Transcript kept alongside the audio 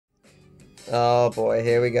Oh boy,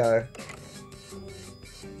 here we go.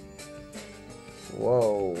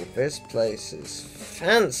 Whoa, this place is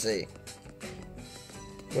fancy.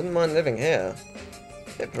 Wouldn't mind living here.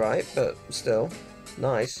 Bit bright, but still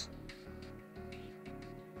nice.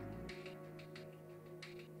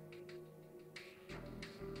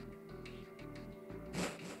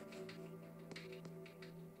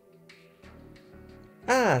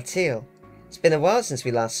 Ah, Teal. It's been a while since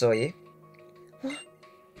we last saw you. What?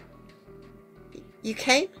 You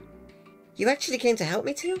came? You actually came to help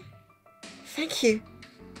me, Teal? Thank you.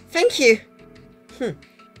 Thank you!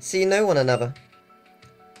 So you know one another.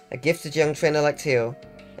 A gifted young trainer like Teal,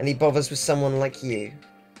 and he bothers with someone like you.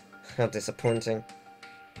 How disappointing.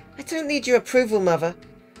 I don't need your approval, Mother.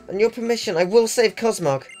 On your permission, I will save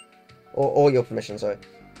Cosmog. Or your permission, sorry.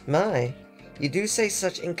 My, you do say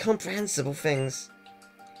such incomprehensible things.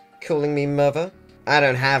 Calling me Mother? I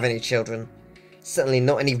don't have any children. Certainly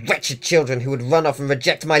not any wretched children who would run off and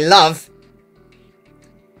reject my love!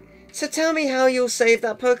 So tell me how you'll save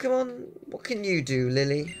that Pokemon? What can you do,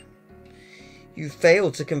 Lily? You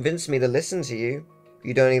failed to convince me to listen to you.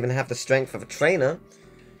 You don't even have the strength of a trainer.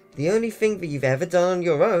 The only thing that you've ever done on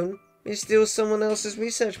your own is steal someone else's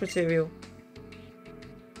research material.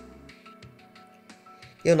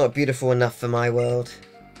 You're not beautiful enough for my world.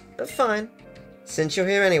 But fine. Since you're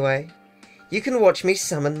here anyway, you can watch me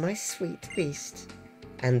summon my sweet beast.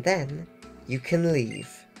 And then you can leave.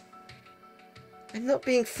 I'm not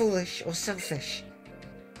being foolish or selfish.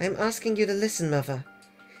 I am asking you to listen, Mother.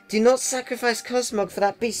 Do not sacrifice Cosmog for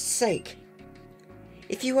that beast's sake.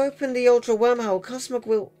 If you open the Ultra Wormhole, Cosmog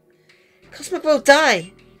will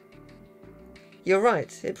die! You're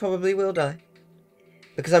right, it probably will die.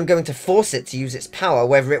 Because I'm going to force it to use its power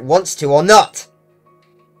whether it wants to or not!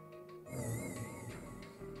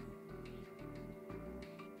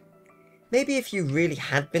 Maybe if you really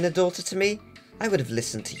had been a daughter to me, I would have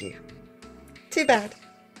listened to you. Too bad.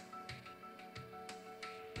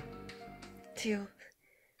 Teal,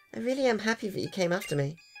 I really am happy that you came after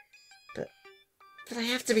me. But I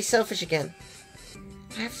have to be selfish again.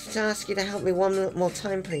 I have to ask you to help me one more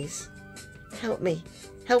time, please. Help me.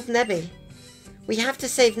 Help Nebby. We have to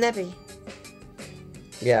save Nebby.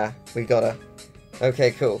 Yeah, we gotta.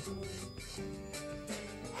 Okay, cool.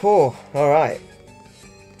 Whew, alright.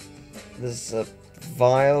 There's a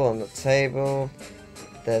vial on the table.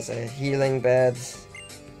 There's a healing bed.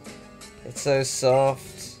 It's so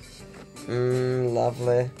soft.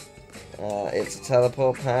 Lovely. It's a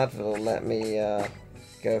teleport pad that'll let me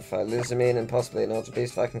go for Lusamine and possibly an Ultra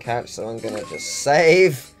Beast if I can catch, so I'm gonna just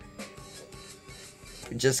save.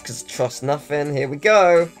 Just cause trust nothing. Here we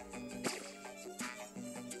go!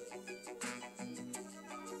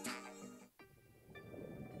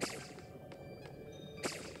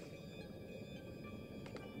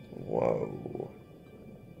 Whoa.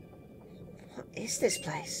 What is this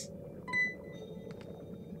place?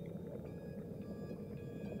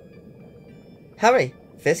 Hurry!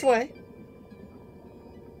 This way!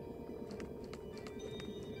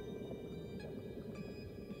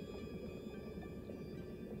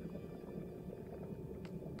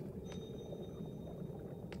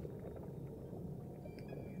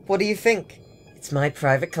 What do you think? It's my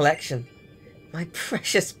private collection. My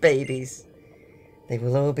precious babies. They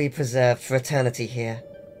will all be preserved for eternity here.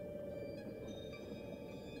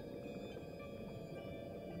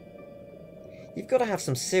 You've got to have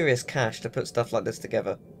some serious cash to put stuff like this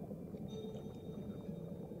together.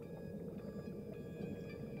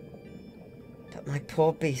 But my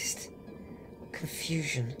poor beast. What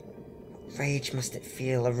confusion, what rage must it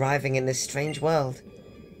feel arriving in this strange world?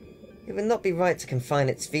 It would not be right to confine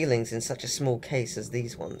its feelings in such a small case as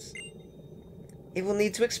these ones. It will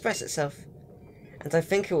need to express itself, and I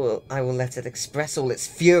think I will let it express all its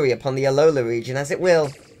fury upon the Alola region as it will.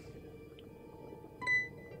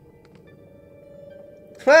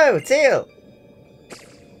 Whoa, Teal!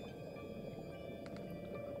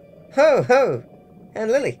 Ho, ho!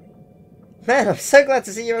 And Lily. Man, I'm so glad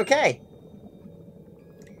to see you're okay.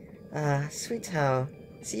 Ah, sweet How.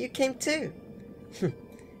 So you came too.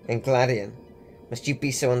 And Gladion, must you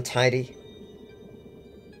be so untidy?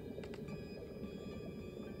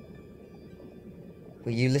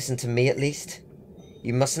 Will you listen to me at least?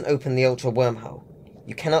 You mustn't open the Ultra Wormhole.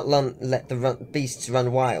 You cannot let the beasts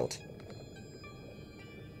run wild.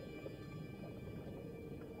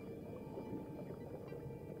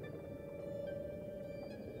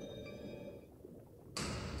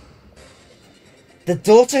 The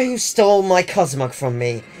daughter who stole my Cosmog from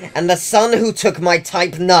me, and the son who took my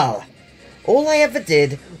type Null. All I ever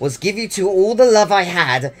did was give you two all the love I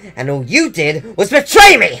had, and all you did was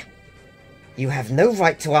betray me! You have no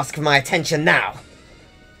right to ask for my attention now!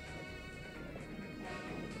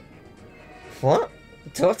 What?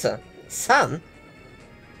 Daughter? Son?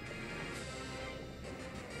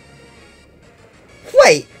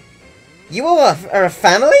 Wait! You all are a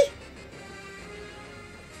family?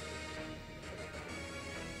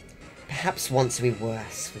 Perhaps once we were,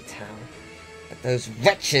 sweetheart. But those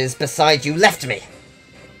wretches beside you left me.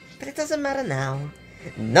 But it doesn't matter now.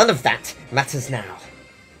 None of that matters now.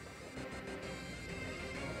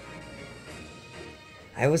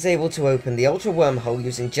 I was able to open the Ultra Wormhole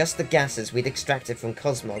using just the gases we'd extracted from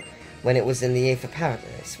Cosmog when it was in the Aether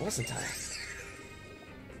Paradise, wasn't I?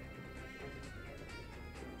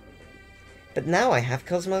 But now I have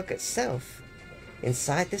Cosmog itself,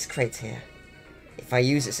 inside this crate here. If I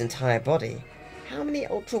use its entire body, how many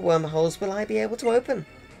Ultra Wormholes will I be able to open?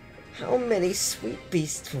 How many sweet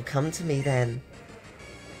beasts will come to me then?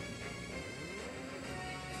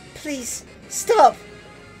 Please, stop!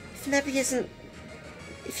 If Nebby isn't...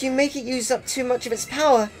 If you make it use up too much of its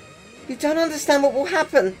power, you don't understand what will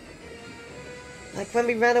happen. Like when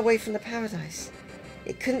we ran away from the paradise.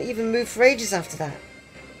 It couldn't even move for ages after that.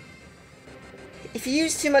 If you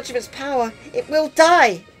use too much of its power, it will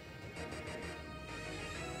die!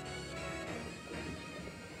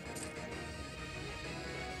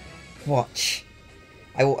 Watch.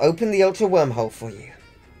 I will open the Ultra Wormhole for you.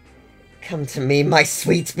 Come to me, my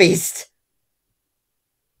sweet beast!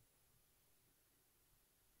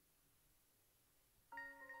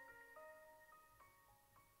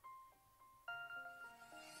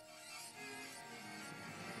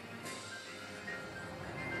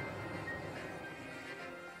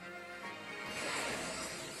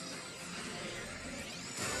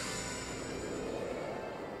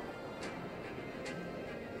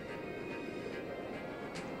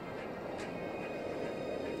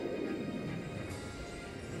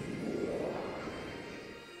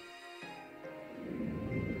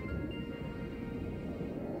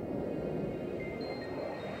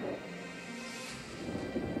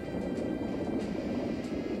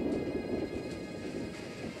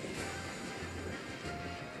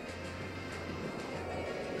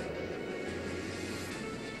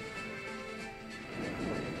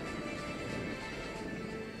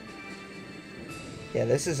 Yeah,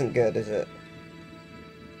 this isn't good, is it?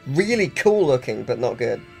 Really cool looking, but not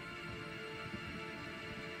good.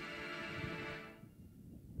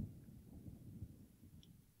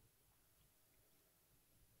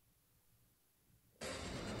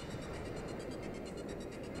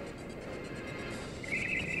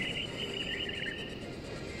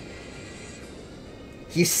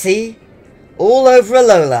 You see? All over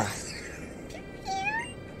Alola.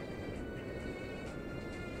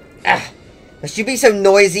 Ah! Must you be so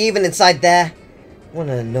noisy even inside there? What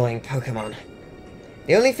an annoying Pokemon.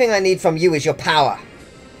 The only thing I need from you is your power.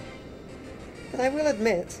 But I will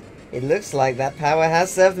admit, it looks like that power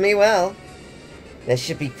has served me well. There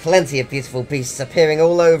should be plenty of beautiful beasts appearing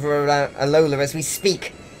all over Alola as we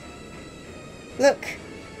speak. Look,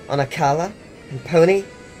 on Akala and Pony,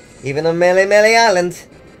 even on Mele Mele Island.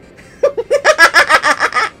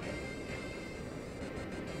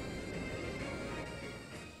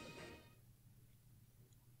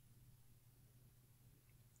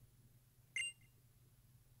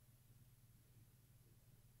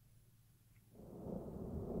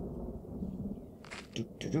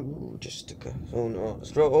 Just to go. Oh no,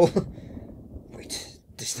 stroll. Wait,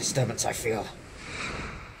 this disturbance I feel.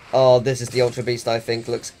 Oh, this is the Ultra Beast I think.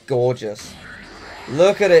 Looks gorgeous.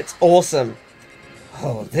 Look at it, awesome.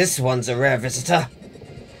 Oh, this one's a rare visitor.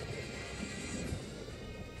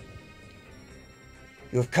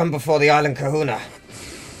 You have come before the Island Kahuna.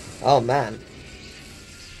 Oh man.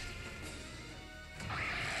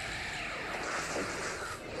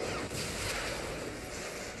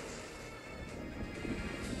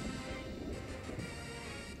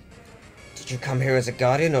 Did you come here as a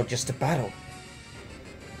guardian or just to battle?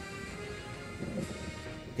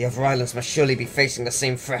 The other islands must surely be facing the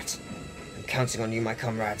same threat. I'm counting on you, my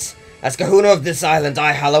comrades. As Kahuna of this island,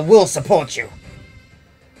 I, Hala, will support you.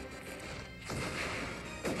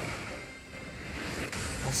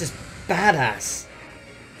 This is badass.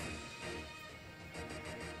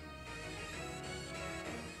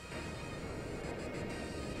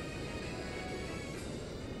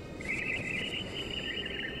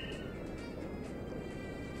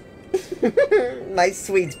 My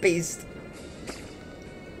sweet beast.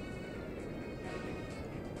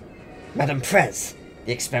 Madam Prez,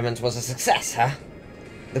 the experiment was a success, huh?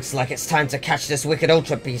 Looks like it's time to catch this wicked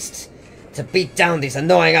Ultra Beast, to beat down these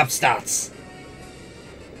annoying upstarts.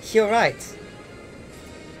 You're right.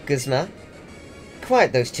 Guzma,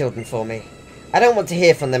 quiet those children for me. I don't want to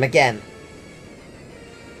hear from them again.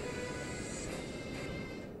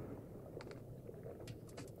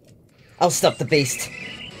 I'll stop the beast.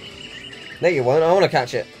 No, you won't. I want to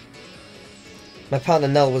catch it. My partner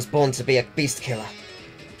Null was born to be a beast killer.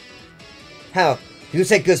 How? You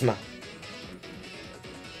say Guzma.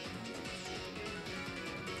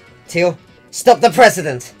 Teal, stop the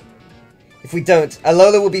president! If we don't,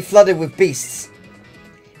 Alola will be flooded with beasts.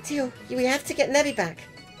 Teal, we have to get Nebby back.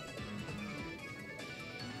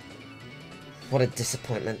 What a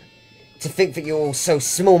disappointment. To think that you're all so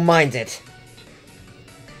small-minded.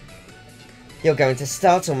 You're going to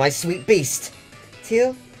startle my sweet beast.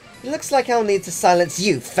 Teal, it looks like I'll need to silence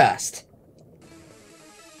you first.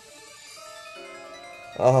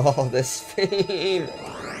 Oh, this theme.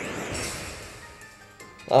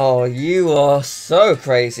 Oh, you are so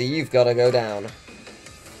crazy. You've got to go down.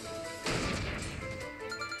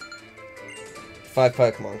 5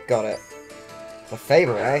 Pokemon. Got it. My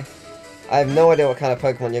favorite, eh? I have no idea what kind of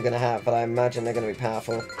Pokemon you're going to have, but I imagine they're going to be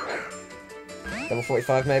powerful. Level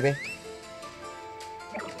 45, maybe?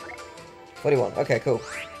 41. Okay, cool.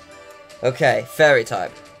 Okay, Fairy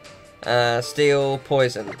type. Steel,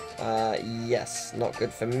 Poison. Yes. Not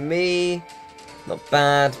good for me. Not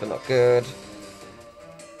bad, but not good.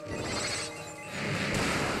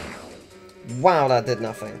 Wow, that did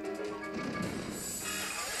nothing.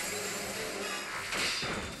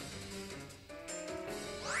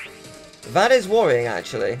 That is worrying,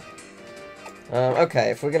 actually. Okay,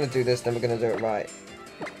 if we're going to do this, then we're going to do it right.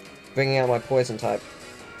 Bringing out my Poison type.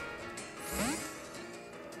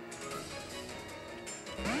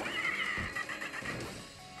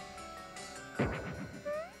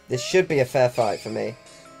 This should be a fair fight for me.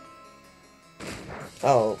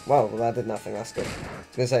 Oh, well, that did nothing, that's good. I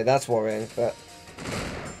was going to say, that's worrying, but...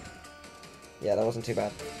 yeah, that wasn't too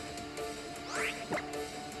bad.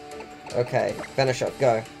 Okay, Venoshock,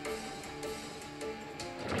 go.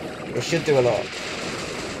 It should do a lot.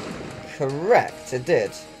 Correct, it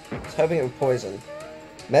did. I was hoping it would poison.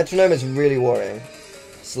 Metronome is really worrying.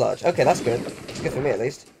 Sludge. Okay, that's good. It's good for me, at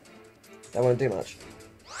least. That won't do much.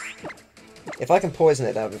 If I can poison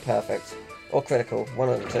it, that would be perfect. Or critical. One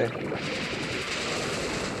of the two.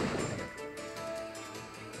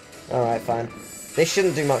 Alright, fine. This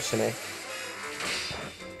shouldn't do much to me.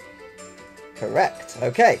 Correct.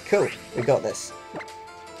 Okay, cool. We got this.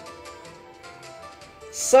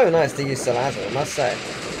 So nice to use Salazzle, I must say.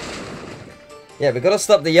 Yeah, we gotta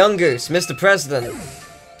stop the young goose, Mr. President.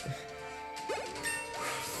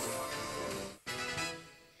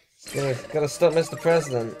 Gotta stop Mr.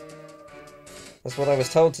 President. That's what I was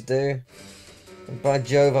told to do. And by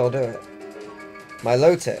Jove, I'll do it.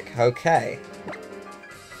 Milotic, okay.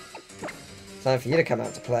 Time for you to come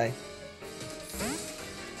out to play.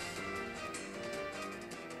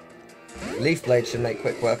 Leaf Blade should make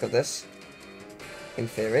quick work of this. In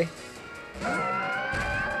theory.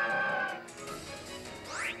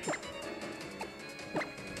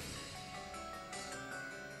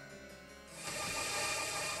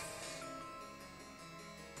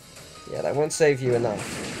 Yeah, that won't save you enough.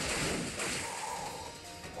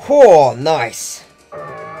 Whoa, nice!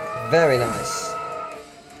 Very nice.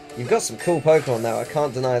 You've got some cool Pokemon though, I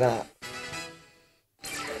can't deny that.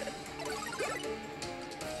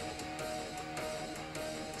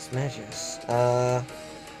 Measures.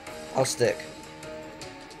 I'll stick.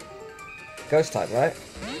 Ghost type, right?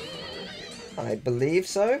 I believe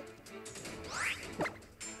so.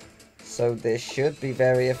 So this should be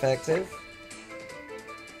very effective.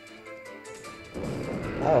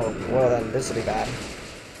 Oh, well then, this will be bad.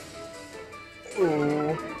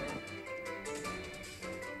 Ooh.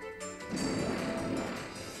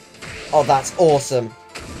 Oh, that's awesome.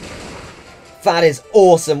 That is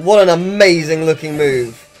awesome. What an amazing looking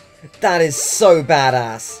move. That is so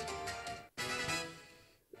badass.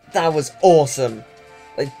 That was awesome.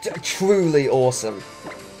 Like, truly awesome.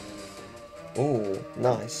 Ooh,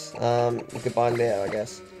 nice. Goodbye Leo, I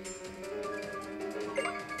guess.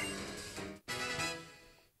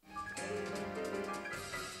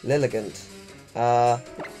 Lilligant.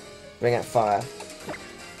 Bring out fire.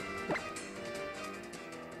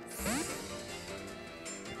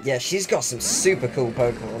 Yeah, she's got some super cool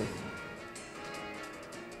Pokemon.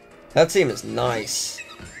 Her team is nice.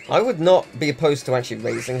 I would not be opposed to actually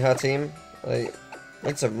raising her team.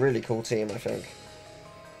 It's a really cool team, I think.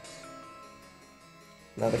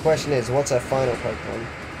 Now the question is, what's her final Pokemon?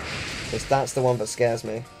 Because that's the one that scares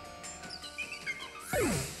me.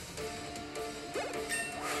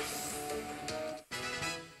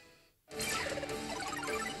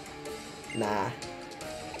 Nah.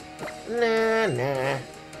 Nah.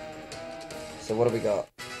 So what do we got?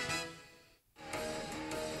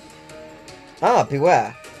 Ah,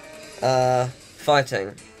 beware.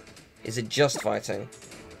 Fighting. Is it just fighting?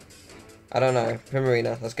 I don't know.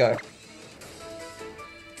 Primarina, let's go.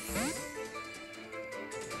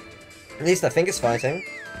 At least I think it's fighting.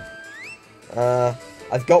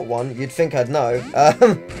 I've got one. You'd think I'd know.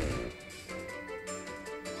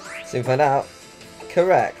 Soon find out.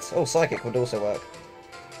 Correct. Oh, Psychic would also work.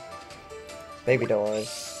 Baby doll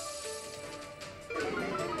eyes.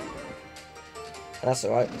 That's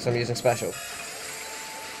alright, because I'm using special.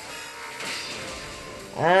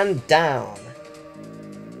 And down.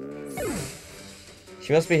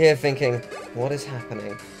 She must be here thinking, what is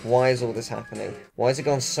happening? Why is all this happening? Why has it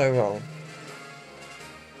gone so wrong?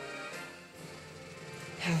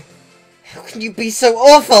 How can you be so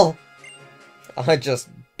awful? I just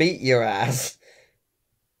beat your ass.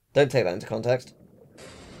 Don't take that into context.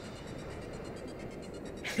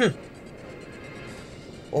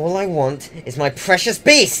 All I want is my precious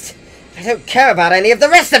beast! I don't care about any of the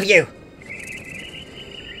rest of you!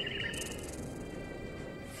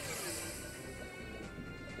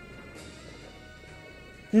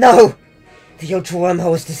 No! The Ultra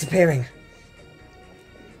Wormhole is disappearing.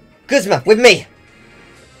 Guzma, with me!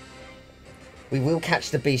 We will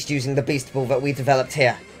catch the beast using the Beast Ball that we developed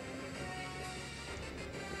here.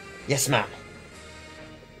 Yes, ma'am.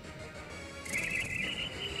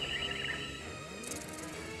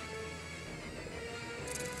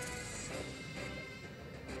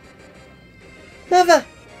 Mother!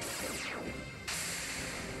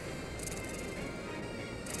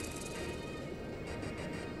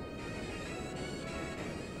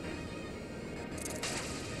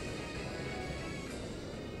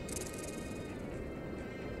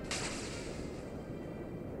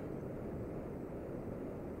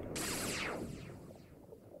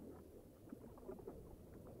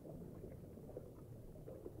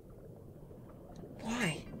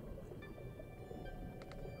 Why?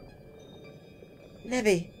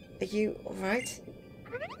 Nebby, are you alright?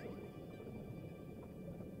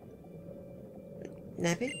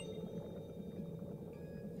 Nebby?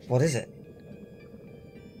 What is it?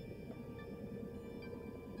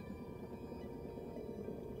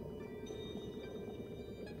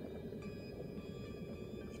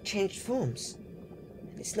 It changed forms.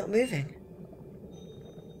 It's not moving.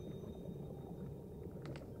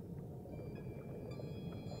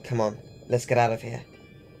 Come on, let's get out of here.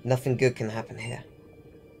 Nothing good can happen here.